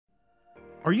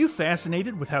Are you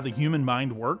fascinated with how the human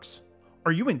mind works?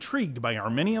 Are you intrigued by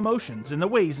our many emotions and the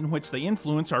ways in which they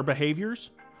influence our behaviors?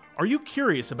 Are you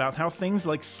curious about how things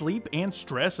like sleep and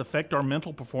stress affect our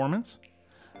mental performance?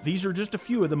 These are just a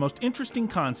few of the most interesting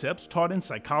concepts taught in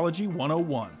Psychology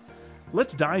 101.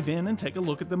 Let's dive in and take a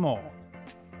look at them all.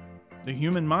 The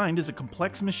human mind is a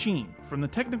complex machine, from the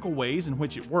technical ways in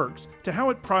which it works to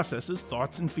how it processes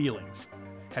thoughts and feelings.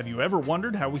 Have you ever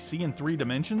wondered how we see in 3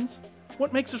 dimensions?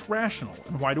 What makes us rational,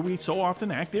 and why do we so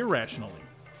often act irrationally?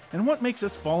 And what makes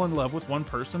us fall in love with one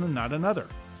person and not another?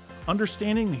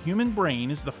 Understanding the human brain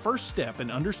is the first step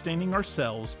in understanding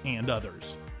ourselves and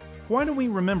others. Why do we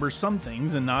remember some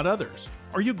things and not others?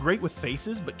 Are you great with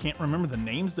faces but can't remember the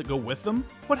names that go with them?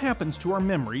 What happens to our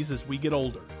memories as we get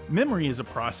older? Memory is a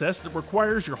process that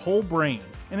requires your whole brain,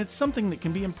 and it's something that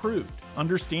can be improved.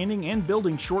 Understanding and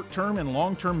building short-term and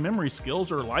long-term memory skills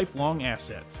are lifelong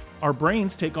assets. Our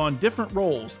brains take on different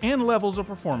roles and levels of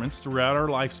performance throughout our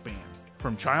lifespan,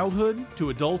 from childhood to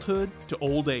adulthood to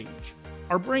old age.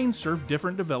 Our brains serve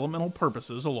different developmental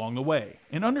purposes along the way,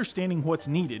 and understanding what's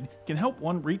needed can help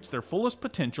one reach their fullest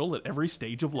potential at every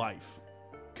stage of life.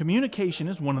 Communication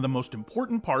is one of the most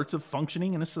important parts of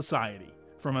functioning in a society.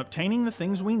 From obtaining the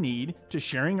things we need, to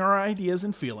sharing our ideas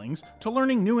and feelings, to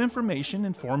learning new information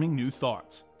and forming new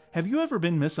thoughts. Have you ever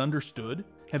been misunderstood?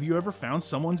 Have you ever found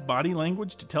someone's body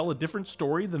language to tell a different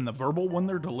story than the verbal one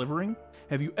they're delivering?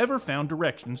 Have you ever found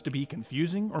directions to be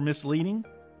confusing or misleading?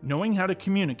 Knowing how to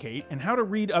communicate and how to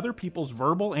read other people's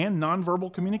verbal and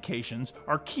nonverbal communications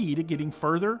are key to getting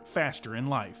further, faster in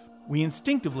life. We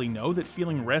instinctively know that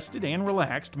feeling rested and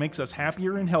relaxed makes us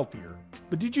happier and healthier.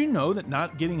 But did you know that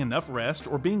not getting enough rest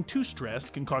or being too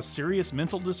stressed can cause serious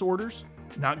mental disorders?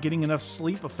 Not getting enough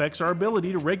sleep affects our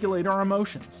ability to regulate our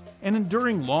emotions, and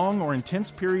enduring long or intense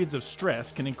periods of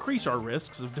stress can increase our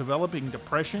risks of developing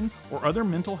depression or other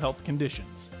mental health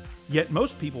conditions. Yet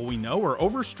most people we know are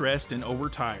overstressed and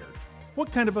overtired.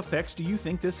 What kind of effects do you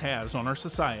think this has on our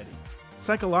society?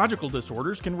 Psychological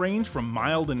disorders can range from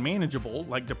mild and manageable,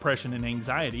 like depression and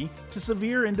anxiety, to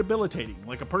severe and debilitating,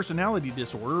 like a personality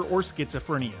disorder or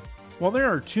schizophrenia. While there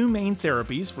are 2 main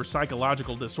therapies for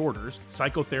psychological disorders,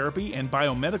 psychotherapy and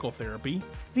biomedical therapy,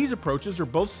 these approaches are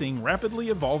both seeing rapidly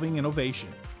evolving innovation.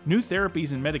 New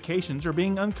therapies and medications are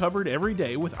being uncovered every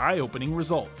day with eye-opening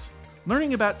results.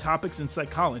 Learning about topics in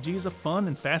psychology is a fun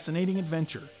and fascinating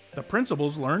adventure. The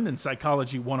principles learned in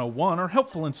Psychology 101 are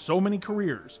helpful in so many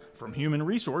careers, from human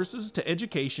resources to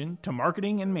education to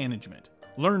marketing and management.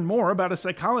 Learn more about a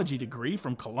psychology degree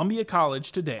from Columbia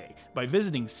College today by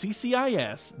visiting ccis.edu.